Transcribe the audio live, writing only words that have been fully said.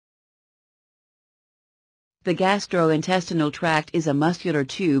The gastrointestinal tract is a muscular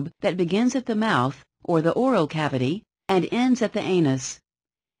tube that begins at the mouth, or the oral cavity, and ends at the anus.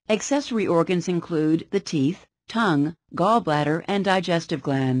 Accessory organs include the teeth, tongue, gallbladder, and digestive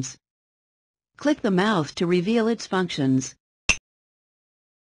glands. Click the mouth to reveal its functions.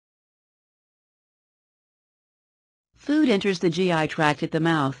 Food enters the GI tract at the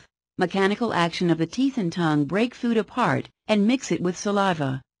mouth. Mechanical action of the teeth and tongue break food apart and mix it with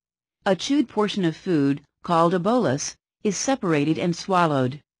saliva. A chewed portion of food, called a bolus, is separated and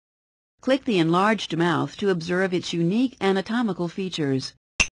swallowed. Click the enlarged mouth to observe its unique anatomical features.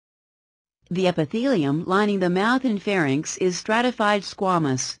 The epithelium lining the mouth and pharynx is stratified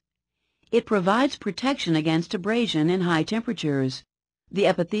squamous. It provides protection against abrasion and high temperatures. The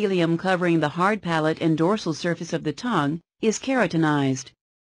epithelium covering the hard palate and dorsal surface of the tongue is keratinized.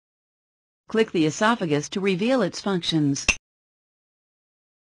 Click the esophagus to reveal its functions.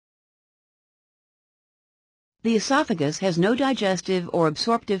 The esophagus has no digestive or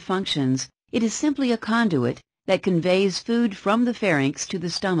absorptive functions. It is simply a conduit that conveys food from the pharynx to the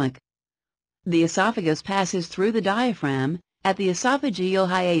stomach. The esophagus passes through the diaphragm at the esophageal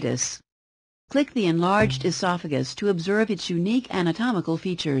hiatus. Click the enlarged esophagus to observe its unique anatomical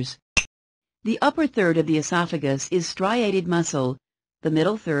features. The upper third of the esophagus is striated muscle, the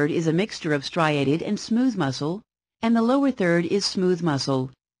middle third is a mixture of striated and smooth muscle, and the lower third is smooth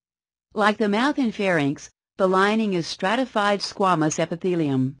muscle. Like the mouth and pharynx, the lining is stratified squamous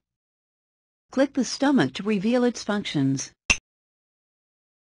epithelium. Click the stomach to reveal its functions.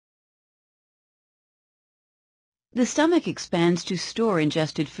 The stomach expands to store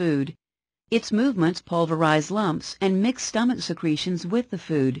ingested food. Its movements pulverize lumps and mix stomach secretions with the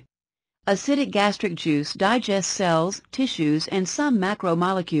food. Acidic gastric juice digests cells, tissues, and some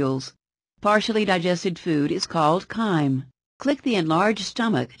macromolecules. Partially digested food is called chyme. Click the enlarged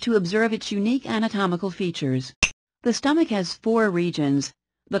stomach to observe its unique anatomical features. The stomach has 4 regions: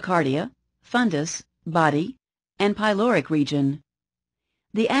 the cardia, fundus, body, and pyloric region.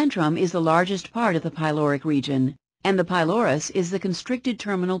 The antrum is the largest part of the pyloric region, and the pylorus is the constricted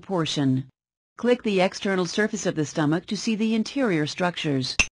terminal portion. Click the external surface of the stomach to see the interior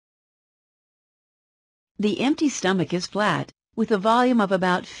structures. The empty stomach is flat, with a volume of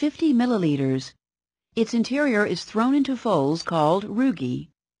about 50 milliliters. Its interior is thrown into folds called rugae.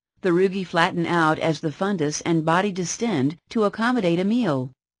 The rugae flatten out as the fundus and body distend to accommodate a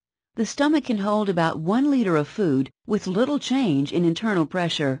meal. The stomach can hold about 1 liter of food with little change in internal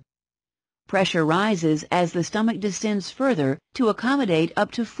pressure. Pressure rises as the stomach distends further to accommodate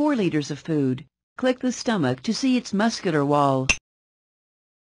up to 4 liters of food. Click the stomach to see its muscular wall.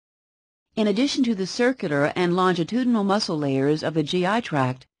 In addition to the circular and longitudinal muscle layers of the GI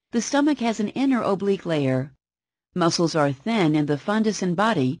tract, the stomach has an inner oblique layer. Muscles are thin in the fundus and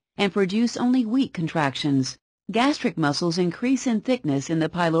body and produce only weak contractions. Gastric muscles increase in thickness in the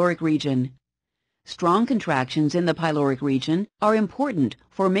pyloric region. Strong contractions in the pyloric region are important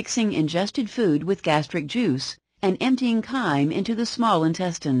for mixing ingested food with gastric juice and emptying chyme into the small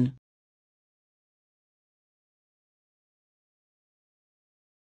intestine.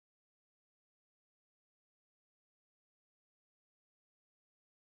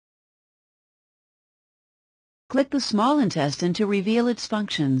 Click the small intestine to reveal its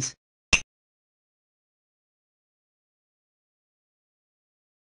functions.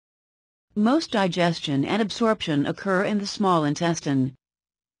 Most digestion and absorption occur in the small intestine.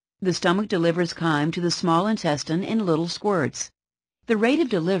 The stomach delivers chyme to the small intestine in little squirts. The rate of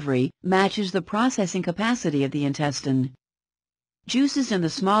delivery matches the processing capacity of the intestine. Juices in the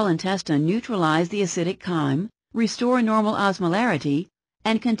small intestine neutralize the acidic chyme, restore normal osmolarity,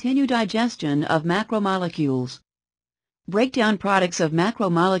 and continue digestion of macromolecules. Breakdown products of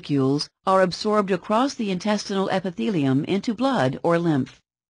macromolecules are absorbed across the intestinal epithelium into blood or lymph.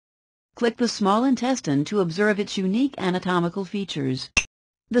 Click the small intestine to observe its unique anatomical features.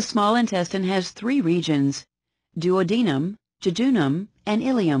 The small intestine has 3 regions: duodenum, jejunum, and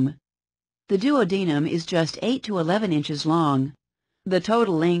ileum. The duodenum is just 8 to 11 inches long. The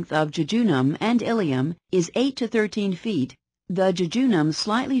total length of jejunum and ileum is 8 to 13 feet, the jejunum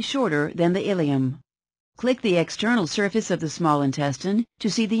slightly shorter than the ileum. Click the external surface of the small intestine to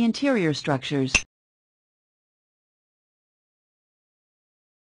see the interior structures.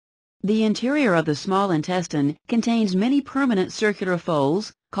 The interior of the small intestine contains many permanent circular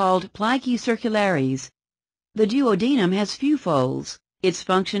folds called plicae circulares. The duodenum has few folds. Its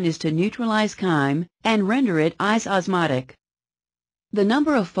function is to neutralize chyme and render it isosmotic. The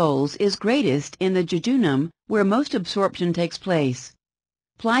number of folds is greatest in the jejunum, where most absorption takes place.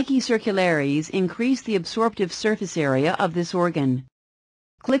 Plicae circulares increase the absorptive surface area of this organ.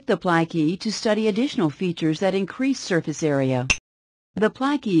 Click the plicae to study additional features that increase surface area. The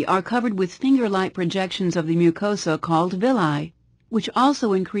plicae are covered with finger-like projections of the mucosa called villi, which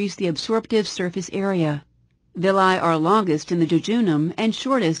also increase the absorptive surface area. Villi are longest in the jejunum and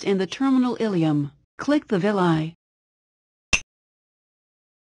shortest in the terminal ileum. Click the villi.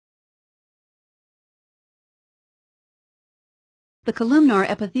 The columnar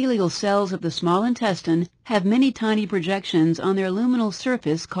epithelial cells of the small intestine have many tiny projections on their luminal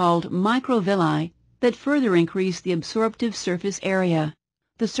surface called microvilli that further increase the absorptive surface area.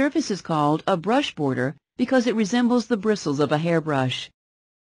 The surface is called a brush border because it resembles the bristles of a hairbrush.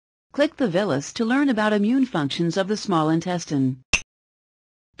 Click the villus to learn about immune functions of the small intestine.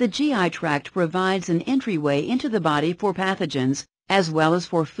 The GI tract provides an entryway into the body for pathogens as well as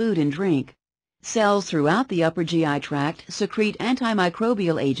for food and drink. Cells throughout the upper GI tract secrete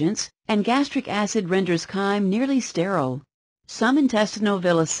antimicrobial agents, and gastric acid renders chyme nearly sterile. Some intestinal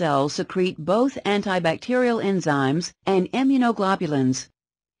villus cells secrete both antibacterial enzymes and immunoglobulins.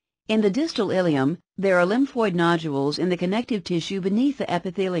 In the distal ileum, there are lymphoid nodules in the connective tissue beneath the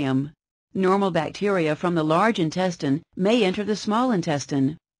epithelium. Normal bacteria from the large intestine may enter the small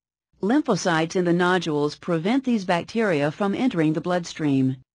intestine. Lymphocytes in the nodules prevent these bacteria from entering the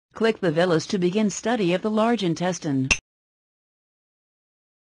bloodstream. Click the villus to begin study of the large intestine.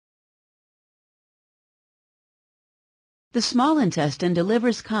 The small intestine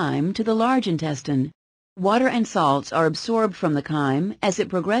delivers chyme to the large intestine. Water and salts are absorbed from the chyme as it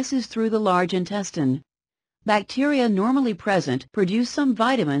progresses through the large intestine. Bacteria normally present produce some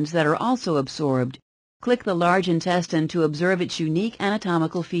vitamins that are also absorbed. Click the large intestine to observe its unique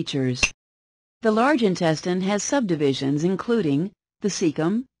anatomical features. The large intestine has subdivisions including the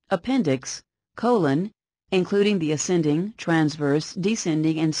cecum, appendix, colon, including the ascending, transverse,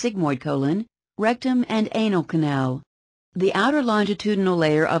 descending, and sigmoid colon, rectum, and anal canal. The outer longitudinal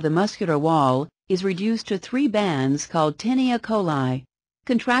layer of the muscular wall is reduced to 3 bands called tinea coli.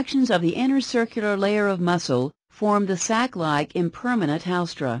 Contractions of the inner circular layer of muscle form the sac-like impermanent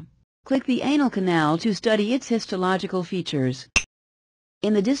haustra. Click the anal canal to study its histological features.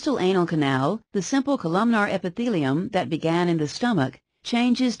 In the distal anal canal, the simple columnar epithelium that began in the stomach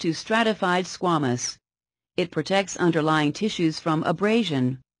changes to stratified squamous. It protects underlying tissues from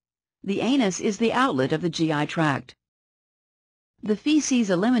abrasion. The anus is the outlet of the GI tract. The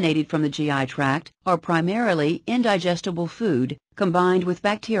feces eliminated from the GI tract are primarily indigestible food combined with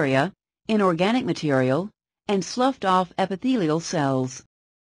bacteria, inorganic material, and sloughed-off epithelial cells.